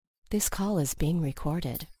This call is being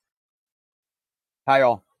recorded. Hi,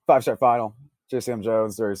 y'all. 5-star final. JCM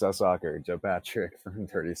Jones, Dirty South Soccer. Joe Patrick from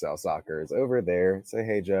Dirty South Soccer is over there. Say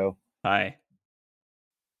hey, Joe. Hi.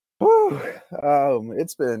 Whew.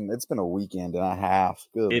 It's been a weekend and a half.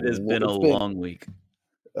 Good. It has been a long week.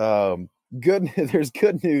 Good. There's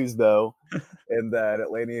good news though, in that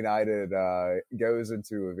Atlanta United goes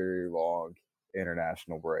into a very long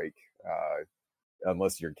international break.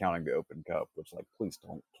 Unless you're counting the Open Cup, which, like, please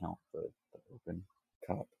don't count the Open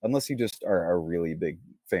Cup. Unless you just are a really big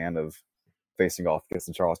fan of facing off against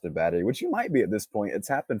the Charleston Battery, which you might be at this point. It's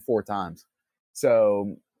happened 4 times.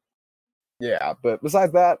 So, yeah. But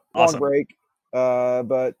besides that, Awesome. long break.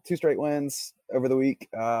 But 2 straight wins over the week.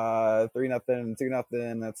 3-0,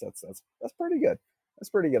 2-0. That's pretty good.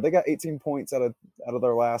 That's pretty good. They got 18 points out of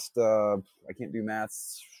their last, I can't do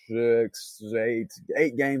maths,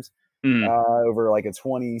 8 games. Over like a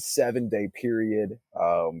 27-day period.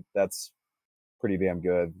 That's pretty damn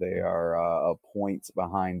good. They are a point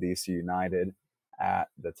behind DC United at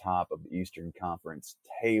the top of the Eastern Conference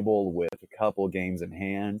table with a couple games in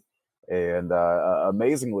hand. And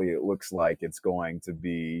amazingly, it looks like it's going to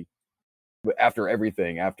be, after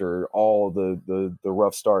everything, after all the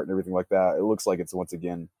rough start and everything like that, it looks like it's once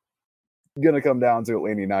again going to come down to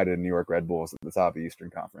Atlanta United and New York Red Bulls at the top of the Eastern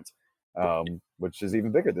Conference. Which is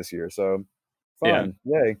even bigger this year. So fun.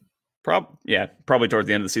 Yeah. Yay. Probably towards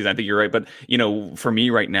the end of the season. I think you're right. But, for me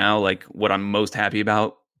right now, like, what I'm most happy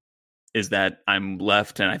about is that I'm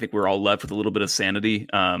left, and I think we're all left with a little bit of sanity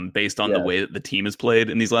based on the way that the team has played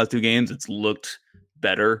in these last 2 games. It's looked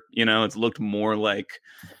better. It's looked more like,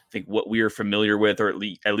 I think, what we are familiar with, or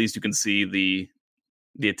at least you can see the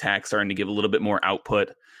attack starting to give a little bit more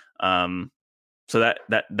output. So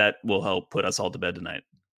that will help put us all to bed tonight.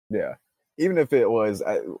 Yeah. Even if it was,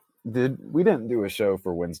 we didn't do a show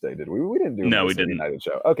for Wednesday, did we? We didn't do we didn't. United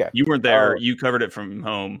show. Okay. You weren't there. You covered it from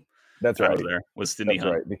home. That's right. I was there with Sydney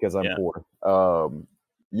Hunt. Right, because I'm poor. No.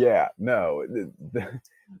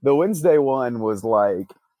 The Wednesday one was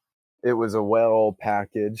like, it was a well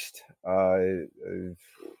packaged. I'm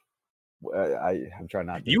trying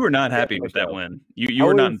not to. You were not happy with that win. You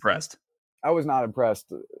were not impressed. I was not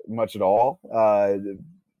impressed much at all.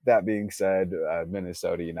 That being said,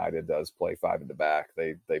 Minnesota United does play 5 in the back.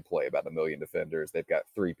 They play about 1 million defenders. They've got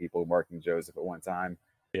 3 people marking Joseph at one time.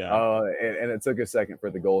 Yeah. And it took a second for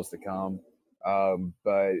the goals to come.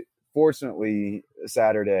 But fortunately,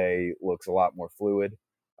 Saturday looks a lot more fluid.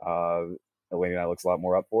 Atlanta United looks a lot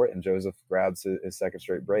more up for it, and Joseph grabs his second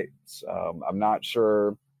straight breaks. I'm not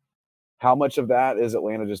sure how much of that is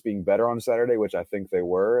Atlanta just being better on Saturday, which I think they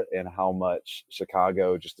were, and how much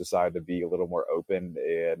Chicago just decided to be a little more open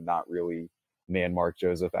and not really man-mark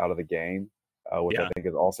Joseph out of the game, which I think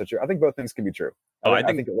is also true. I think both things can be true. I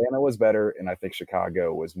think Atlanta was better, and I think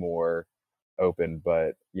Chicago was more open,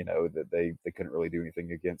 but that they couldn't really do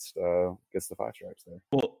anything against the Five Stripes there.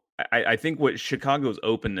 Well, I think what Chicago's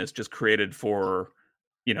openness just created for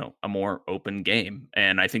a more open game.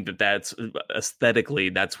 And I think that's aesthetically,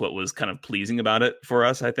 that's what was kind of pleasing about it for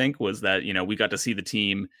us, I think, was that, we got to see the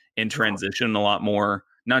team in transition a lot more,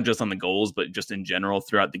 not just on the goals, but just in general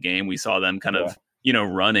throughout the game. We saw them kind of,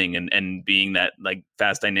 running and being that like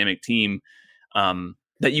fast dynamic team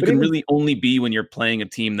that you can really only be when you're playing a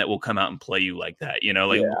team that will come out and play you like that.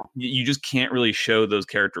 You just can't really show those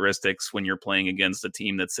characteristics when you're playing against a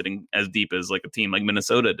team that's sitting as deep as like a team like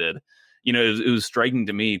Minnesota did. It was striking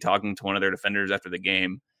to me talking to one of their defenders after the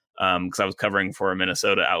game, because I was covering for a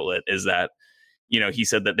Minnesota outlet, is that, he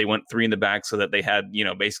said that they went 3 in the back so that they had,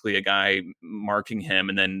 basically a guy marking him,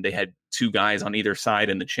 and then they had 2 guys on either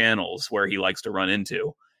side in the channels where he likes to run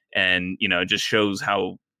into. And, it just shows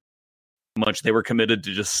how much they were committed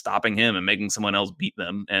to just stopping him and making someone else beat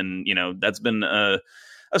them. And, that's been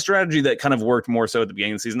a strategy that kind of worked more so at the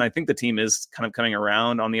beginning of the season. I think the team is kind of coming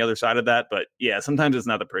around on the other side of that, but sometimes it's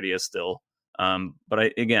not the prettiest still. But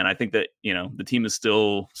I think that, the team is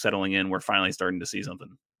still settling in. We're finally starting to see something.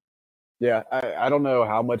 Yeah. I don't know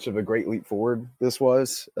how much of a great leap forward this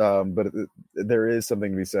was. But there is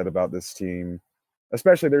something to be said about this team,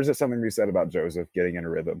 especially there's something to be said about Joseph getting in a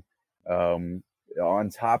rhythm. On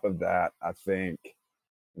top of that, I think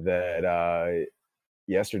that,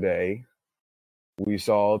 yesterday, we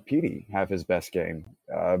saw Petey have his best game,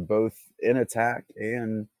 both in attack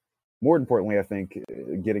and, more importantly, I think,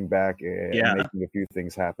 getting back and making a few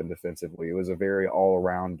things happen defensively. It was a very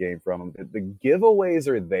all-around game from him. The giveaways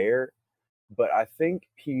are there, but I think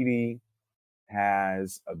Petey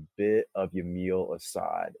has a bit of Yamil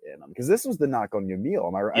Assad in him, because this was the knock on Yamil.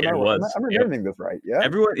 I'm remembering this right. Yeah,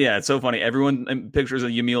 everyone. Yeah, it's so funny. Everyone pictures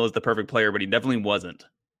of Yamil as the perfect player, but he definitely wasn't.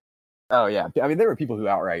 Oh yeah, I mean there were people who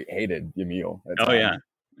outright hated Yamil at Oh times,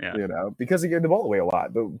 yeah. because he gave the ball away a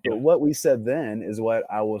lot. But Yeah. what we said then is what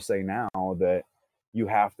I will say now, that you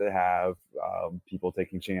have to have people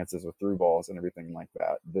taking chances with through balls and everything like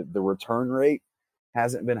that. The return rate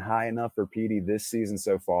hasn't been high enough for Petey this season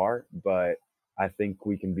so far, but I think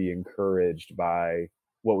we can be encouraged by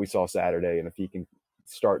what we saw Saturday, and if he can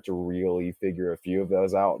start to really figure a few of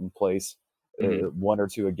those out and place one or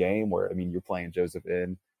two a game, where I mean you're playing Joseph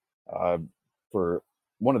in for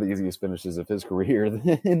one of the easiest finishes of his career,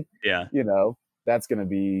 then that's going to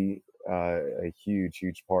be a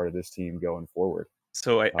huge part of this team going forward.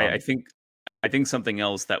 So I think something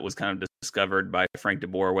else that was kind of discovered by Frank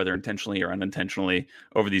DeBoer, whether intentionally or unintentionally,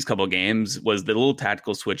 over these couple of games, was the little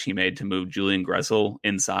tactical switch he made to move Julian Gressel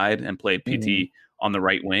inside and play PT on the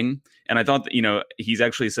right wing. And I thought that, he's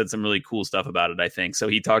actually said some really cool stuff about it, I think. So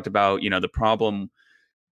he talked about, the problem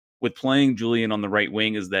with playing Julian on the right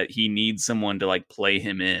wing is that he needs someone to like play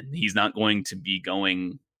him in. He's not going to be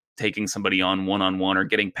taking somebody on one-on-one or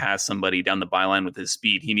getting past somebody down the byline with his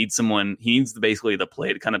speed. He needs basically the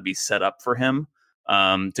play to kind of be set up for him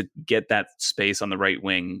to get that space on the right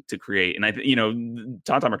wing to create. And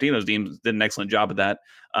Tata Martino's team did an excellent job of that.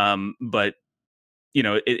 But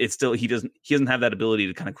it's still, he doesn't have that ability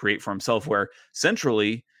to kind of create for himself, where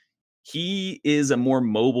centrally he is a more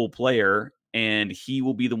mobile player and he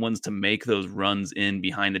will be the ones to make those runs in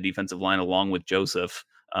behind the defensive line along with Joseph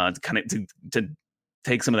to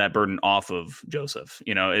take some of that burden off of Joseph.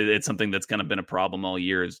 It's something that's kind of been a problem all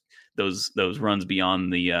year, is those runs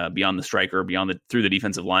beyond the striker, through the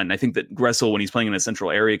defensive line. And I think that Gressel, when he's playing in a central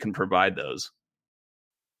area, can provide those.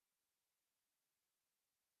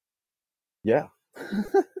 Yeah.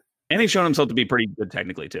 And he's shown himself to be pretty good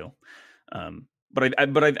technically too. But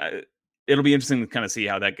it'll be interesting to kind of see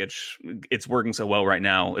how that it's working so well right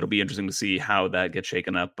now. It'll be interesting to see how that gets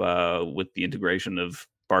shaken up with the integration of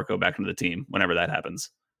Barco back into the team whenever that happens.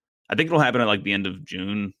 I think it'll happen at like the end of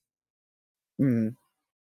June,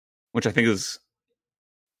 which I think is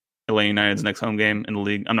Atlanta United's next home game in the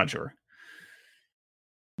league. I'm not sure.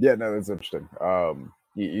 Yeah, no, that's interesting.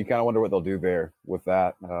 You kind of wonder what they'll do there with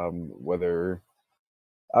that. Whether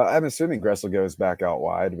I'm assuming Gressel goes back out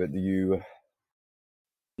wide, but do you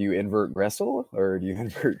invert Gressel or do you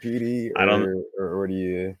invert Petey? Or do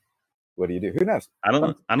you? What do you do? Who knows? I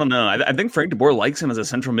don't know. I think Frank DeBoer likes him as a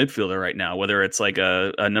central midfielder right now, whether it's like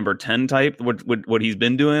a number 10 type, what he's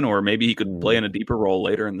been doing, or maybe he could play in a deeper role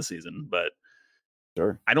later in the season. But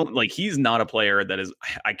sure, he's not a player that is,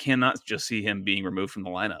 I cannot just see him being removed from the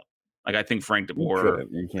lineup. Like, I think Frank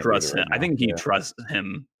DeBoer trusts him. I think he trusts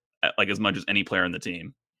him like as much as any player in the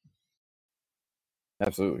team.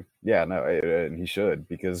 Absolutely. Yeah, no, and he should,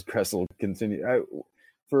 because Gressel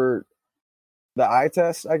for the eye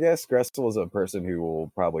test, I guess. Gressel is a person who will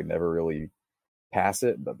probably never really pass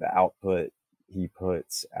it, but the output he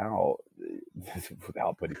puts out,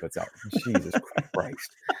 Jesus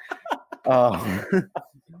Christ.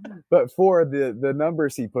 But for the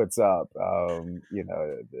numbers he puts up,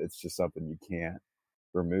 it's just something you can't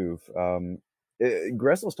remove.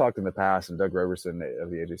 Gressel's talked in the past, and Doug Roberson of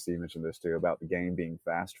the AJC mentioned this too, about the game being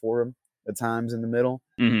fast for him at times in the middle.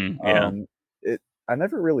 Yeah. I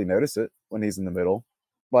never really notice it when he's in the middle.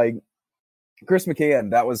 Like Chris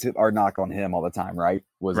McCann, that was our knock on him all the time, right?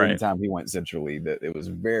 Anytime he went centrally, that it was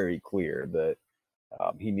very clear that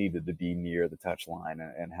he needed to be near the touch line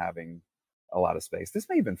and having a lot of space. This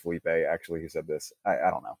may have been Felipe, actually, who said this. I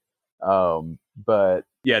don't know. But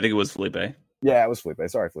yeah, I think it was Felipe. Yeah, it was Felipe.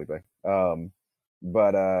 Sorry, Felipe. Yeah,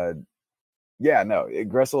 no,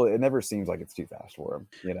 Gressel, it never seems like it's too fast for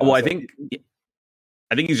him. Well, I think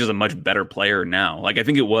he's just a much better player now. Like, I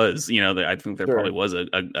think it was, I think there probably was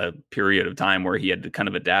a period of time where he had to kind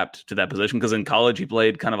of adapt to that position, because in college he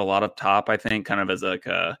played kind of a lot up top, I think, kind of as like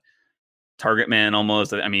a target man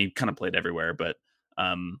almost. I mean, he kind of played everywhere, but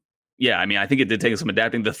yeah, I mean, I think it did take some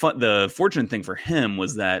adapting. The fortunate thing for him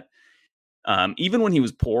was that even when he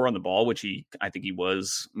was poor on the ball, which I think he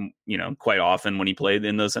was, quite often when he played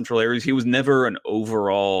in those central areas, he was never an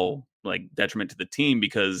overall like detriment to the team,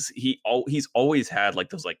 because he's always had like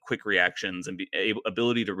those like quick reactions and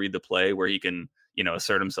ability to read the play where he can,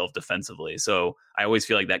 assert himself defensively. So I always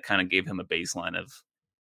feel like that kind of gave him a baseline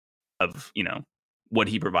of what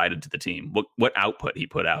he provided to the team, what output he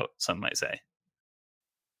put out, some might say.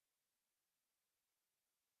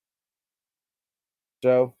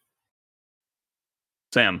 Joe,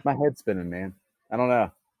 Sam, my head's spinning, man. I don't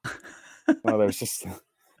know. There's just.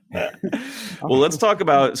 Well, let's talk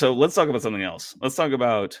about something else. Let's talk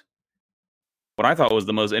about what I thought was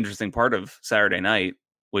the most interesting part of Saturday night,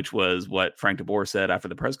 which was what Frank DeBoer said after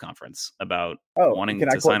the press conference about Oh, wanting can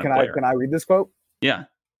I to sign a player. Can I read this quote? Yeah,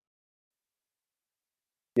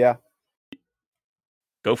 Yeah.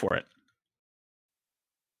 go for it.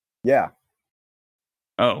 Yeah.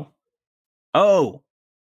 Oh,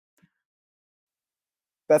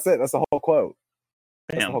 That's it. That's the whole quote.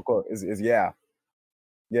 That's the damn. whole quote is yeah.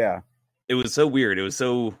 Yeah. It was so weird. It was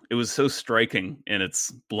so striking in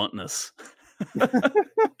its bluntness.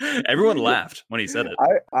 Everyone laughed when he said it.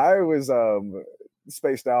 I was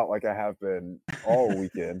spaced out like I have been all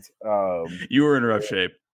weekend. You were in rough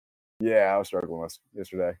shape. Yeah, I was struggling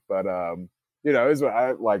yesterday, but you know, it was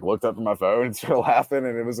I like looked up from my phone and started laughing,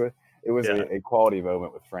 and it was a quality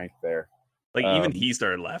moment with Frank there. Like even he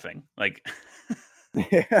started laughing. Like,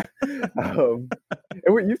 yeah, and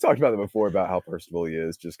you've talked about it before about how personable he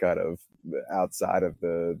is, just kind of outside of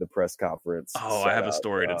the press conference. Oh, I have a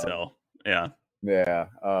story to tell. Yeah, yeah,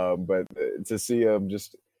 but to see him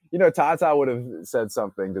just, you know, Tata would have said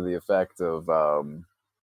something to the effect of,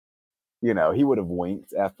 you know, he would have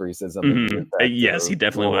winked after he said something. To the effect yes, he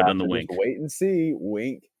definitely would have done the wink. Wait and see,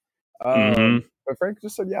 wink. Mm-hmm. But Frank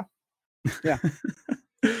just said, yeah.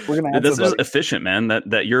 We're gonna have this is efficient, man.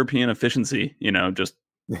 That European efficiency, you know, just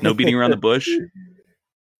no beating around the bush.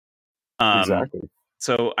 Exactly.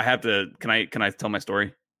 So I have to. Can I tell my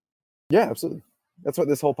story? Yeah, absolutely. That's what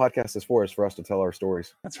this whole podcast is for us to tell our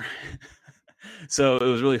stories. That's right. So it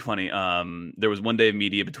was really funny. There was one day of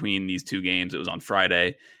media between these two games. It was on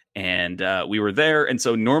Friday, and we were there. And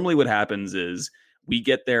so normally what happens is we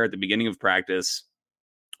get there at the beginning of practice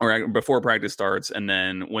or before practice starts. And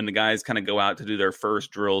then when the guys kind of go out to do their first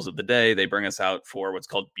drills of the day, they bring us out for what's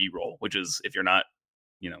called B-roll, which is, if you're not,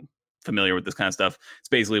 you know, familiar with this kind of stuff, it's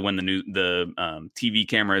basically when the TV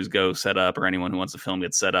cameras go set up, or anyone who wants to film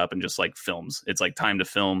gets set up and just like films. It's like time to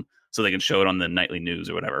film so they can show it on the nightly news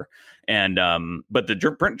or whatever. And but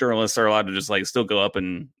the print journalists are allowed to just like still go up,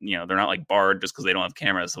 and you know, they're not like barred just because they don't have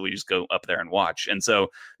cameras, so we just go up there and watch. And so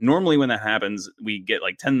normally when that happens, we get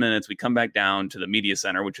like 10 minutes, we come back down to the media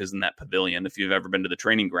center, which is in that pavilion if you've ever been to the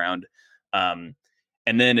training ground.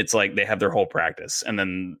 And then it's like they have their whole practice, and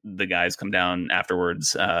then the guys come down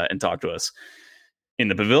afterwards and talk to us in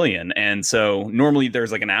the pavilion. And so normally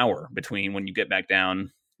there's like an hour between when you get back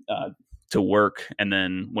down to work and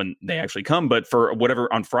then when they actually come. But for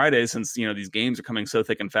whatever, on Friday, since you know these games are coming so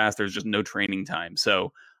thick and fast, there's just no training time.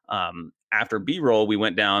 So after B-roll, we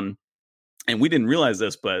went down, and we didn't realize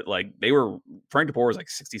this, but like Frank DeBoer was like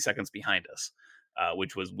 60 seconds behind us,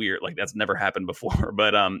 which was weird. Like that's never happened before.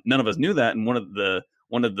 But none of us knew that. And one of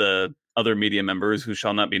the other media members, who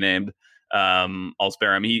shall not be named, I'll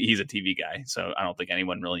spare him. He's a TV guy, so I don't think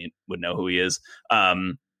anyone really would know who he is.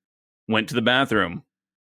 Went to the bathroom,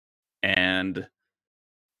 and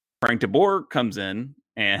Frank DeBoer comes in,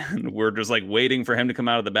 and we're just like waiting for him to come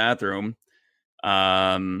out of the bathroom.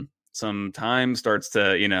 Some time starts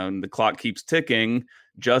to, you know, the clock keeps ticking.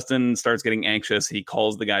 Justin starts getting anxious. He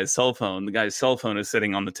calls the guy's cell phone. The guy's cell phone is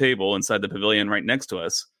sitting on the table inside the pavilion right next to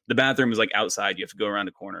us. The bathroom is like outside. You have to go around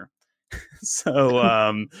a corner.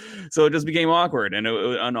 So it just became awkward, and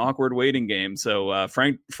an awkward waiting game. So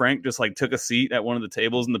Frank just like took a seat at one of the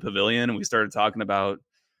tables in the pavilion, and we started talking about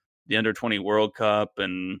the under-20 World Cup.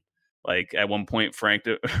 And like at one point, Frank,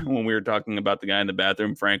 when we were talking about the guy in the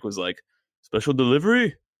bathroom, Frank was like, "Special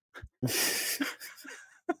delivery."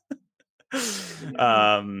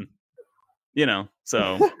 You know,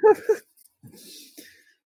 so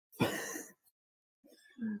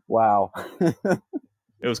wow.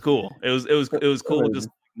 It was cool. It was cool to just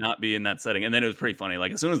not be in that setting. And then it was pretty funny.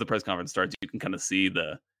 Like as soon as the press conference starts, you can kind of see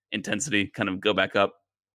the intensity kind of go back up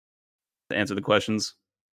to answer the questions.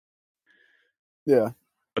 Yeah.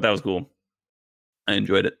 But that was cool. I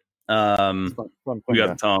enjoyed it. Fun, we got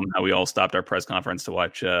to tell them how we all stopped our press conference to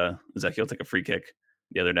watch Ezekiel take a free kick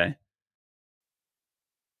the other day.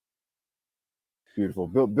 Beautiful.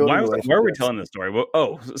 Why are we telling this story?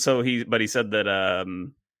 Well, he said that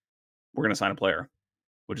we're going to sign a player,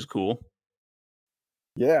 which is cool.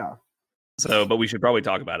 Yeah. So, but we should probably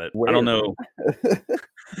talk about it. Where? I don't know.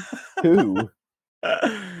 Who?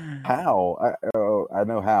 How? I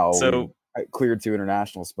know how. So I cleared 2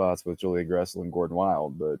 international spots with Julia Gressel and Gordon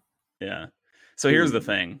Wild, but yeah. So here's the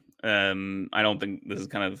thing. I don't think this has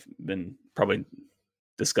kind of been probably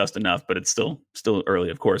discussed enough, but it's still early,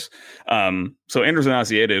 of course. So Anderson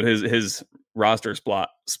Asiedu, his roster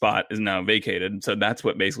spot is now vacated, so that's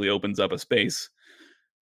what basically opens up a space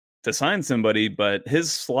to sign somebody. But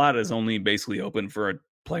his slot is only basically open for a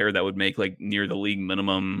player that would make like near the league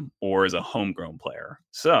minimum or as a homegrown player.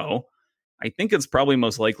 So I think it's probably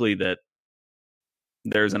most likely that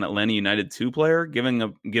there's an Atlanta United 2 player given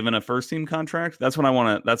a first team contract. That's what I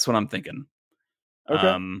want to. That's what I'm thinking.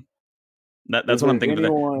 Okay. That's what I'm thinking.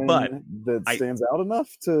 Anyone but that stands out enough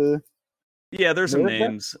to? Yeah, there's some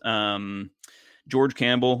names. George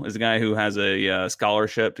Campbell is a guy who has a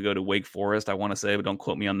scholarship to go to Wake Forest, I want to say, but don't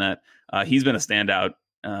quote me on that. He's been a standout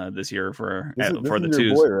this year for the your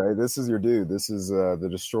twos. Boy, right? This is your dude. This is the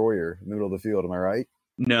destroyer in the middle of the field. Am I right?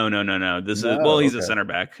 No. He's a center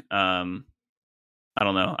back. I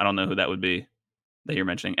don't know who that would be that you're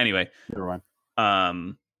mentioning. Anyway, never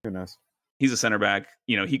mind. Who knows? He's a center back.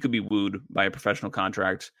 He could be wooed by a professional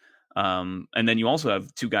contract. And then you also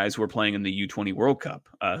have two guys who are playing in the U20 World Cup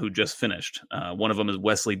who just finished. One of them is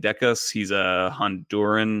Wesley Decas. He's a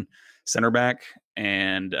Honduran center back,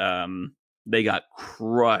 and they got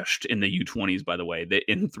crushed in the U20s. By the way,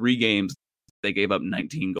 in 3 games they gave up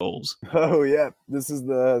 19 goals. Oh yeah, this is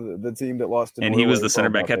the team that lost. And he was the center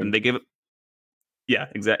back captain. They gave it. Yeah,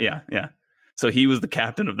 exactly. Yeah. So he was the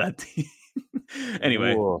captain of that team.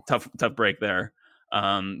 Anyway, Whoa. tough break there.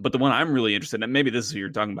 But the one I'm really interested in, maybe this is who you're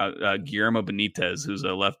talking about, Guillermo Benitez, who's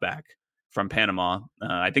a left back from Panama.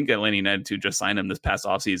 I think Atlanta United 2 just signed him this past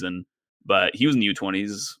offseason, but he was in the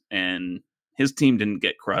U20s and his team didn't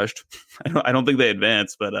get crushed. I don't think they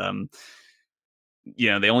advanced, but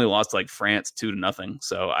they only lost like France 2-0.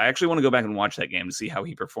 So I actually want to go back and watch that game to see how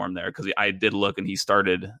he performed there, because I did look and he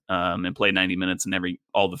started and played 90 minutes in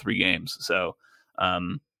all the 3 games. So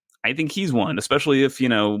I think he's one, especially if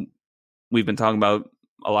we've been talking about,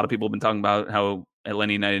 a lot of people have been talking about how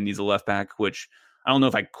Atlanta United needs a left back, which I don't know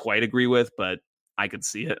if I quite agree with, but I could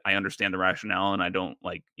see it. I understand the rationale, and I don't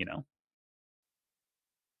I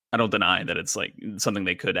don't deny that it's like something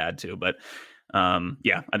they could add to. But I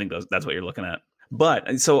think that's what you're looking at.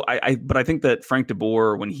 But so I think that Frank de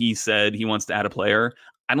Boer, when he said he wants to add a player,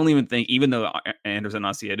 I don't even think, even though Anderson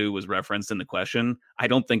Asiedu was referenced in the question, I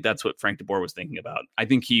don't think that's what Frank de Boer was thinking about. I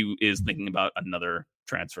think he is thinking about another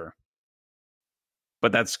transfer.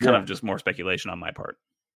 But that's kind of just more speculation on my part.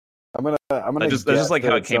 I'm gonna. That's just like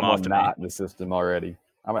how it came off to me. Not in the system already.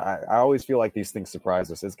 I always feel like these things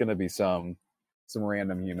surprise us. It's gonna be some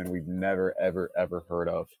random human we've never ever heard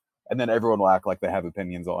of, and then everyone will act like they have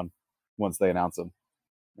opinions on once they announce them.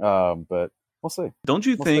 But we'll see. Don't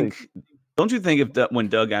you think if when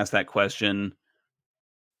Doug asked that question,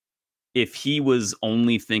 if he was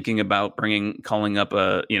only thinking about calling up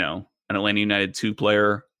an Atlanta United 2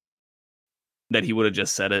 player, that he would have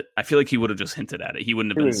just said it? I feel like he would have just hinted at it. He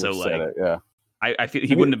wouldn't have been so like, yeah. I feel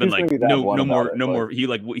he wouldn't have been like, no more.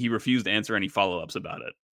 He refused to answer any follow-ups about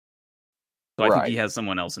it. So I think he has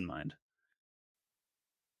someone else in mind.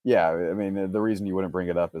 Yeah, I mean, the reason you wouldn't bring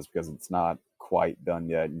it up is because it's not quite done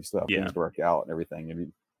yet. You still have things to work out and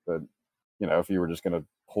everything. But if you were just going to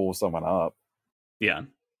pull someone up,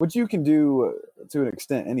 which you can do to an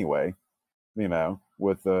extent anyway.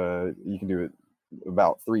 With you can do it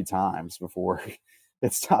about 3 times before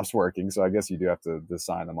it stops working. So I guess you do have to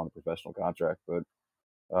sign them on a professional contract. But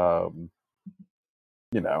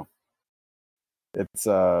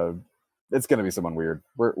it's going to be someone weird.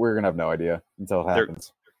 We're going to have no idea until it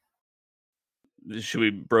happens. Should we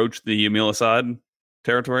broach the Emil Assad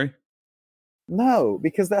territory? No,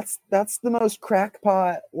 because that's the most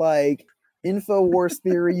crackpot InfoWars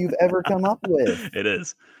theory you've ever come up with. It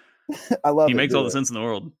is. I love it. He makes all the sense in the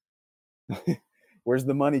world. Where's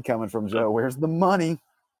the money coming from, Joe? Where's the money?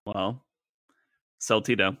 Well, sell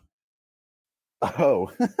Tito. Oh.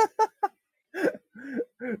 This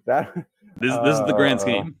is the grand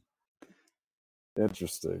scheme.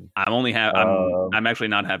 Interesting. I'm actually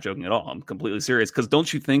not half joking at all. I'm completely serious, because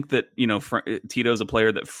don't you think that Tito's a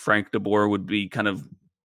player that Frank de Boer would be kind of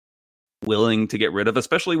willing to get rid of,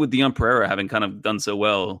 especially with Dion Pereira having kind of done so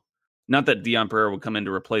well? Not that Dion Pereira would come in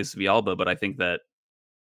to replace Villalba, but I think that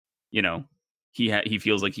he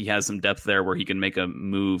feels like he has some depth there where he can make a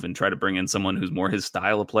move and try to bring in someone who's more his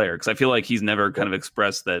style of player. Because I feel like he's never kind of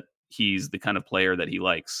expressed that he's the kind of player that he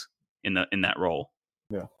likes in that role.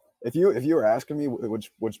 Yeah. If you were asking me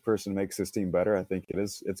which person makes his team better, I think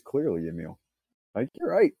it's clearly Emil. You're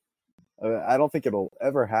right. I don't think it'll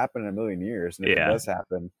ever happen in a million years. And if it does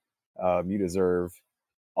happen, you deserve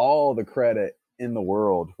all the credit in the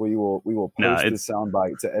world. We will post this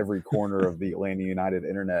soundbite to every corner of the Atlanta United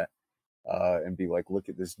internet and be like, look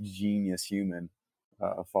at this genius human.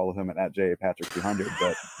 Follow him at JPatrick200.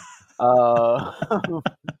 But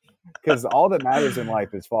because all that matters in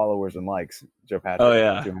life is followers and likes, Joe Patrick. Oh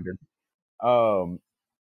yeah. 200.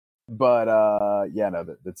 But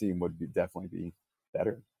the team would definitely be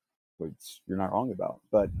better, which you're not wrong about.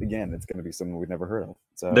 But again, it's going to be someone we've never heard of.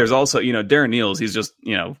 So there's also Darren Neals. He's just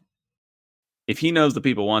if he knows the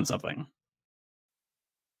people want something,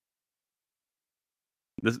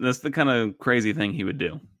 That's the kind of crazy thing he would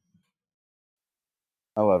do.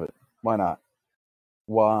 I love it. Why not?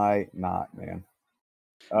 Why not, man?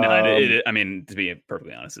 No, I mean, to be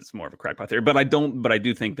perfectly honest, it's more of a crackpot theory. But I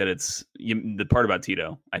do think that the part about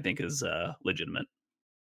Tito, I think, is legitimate.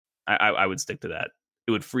 I would stick to that.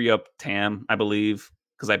 It would free up Tam, I believe,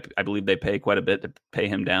 because I believe they pay quite a bit to pay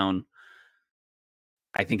him down.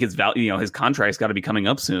 I think his value, his contract's got to be coming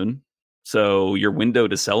up soon. So your window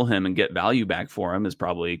to sell him and get value back for him is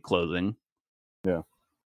probably closing. Yeah.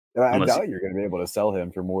 I doubt you're going to be able to sell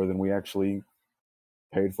him for more than we actually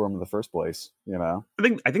paid for him in the first place. I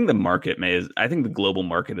think the market I think the global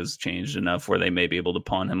market has changed enough where they may be able to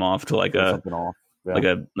pawn him off to like a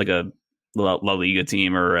La Liga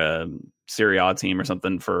team or a Serie A team or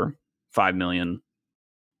something for $5 million.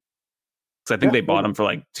 Because I think they bought him for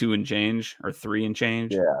like 2 and change or 3 and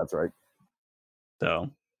change. Yeah, that's right. So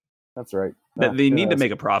that's right. They need to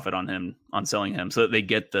make a profit on him, on selling him, so that they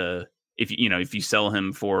get if you sell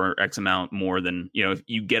him for X amount more than, if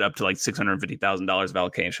you get up to like $650,000 of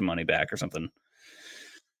allocation money back or something.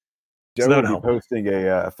 Joe will be posting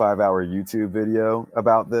a 5-hour YouTube video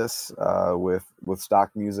about this with stock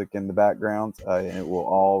music in the background, and it will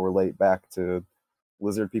all relate back to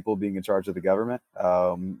lizard people being in charge of the government.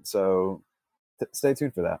 So stay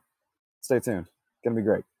tuned for that. Stay tuned. Gonna be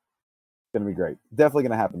great. Definitely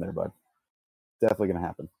gonna happen there, bud. Definitely gonna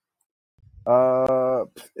happen.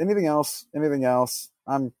 Anything else?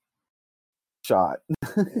 I'm shot.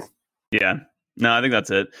 Yeah. No, I think that's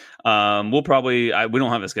it. We'll probably we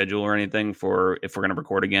don't have a schedule or anything for if we're gonna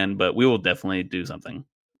record again, but we will definitely do something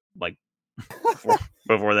like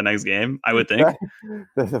before the next game, I would think.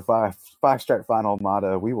 The five strike final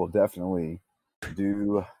motto: we will definitely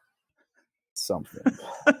do something.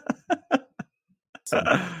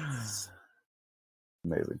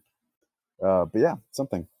 Amazing. But yeah,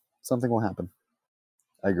 something will happen.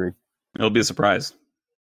 I agree. It'll be a surprise.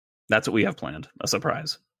 That's what we have planned. A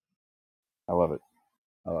surprise. I love it.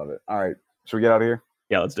 All right. Should we get out of here?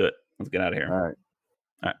 Yeah, let's do it. Let's get out of here. All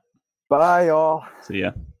right. Bye, y'all. See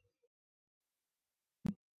ya.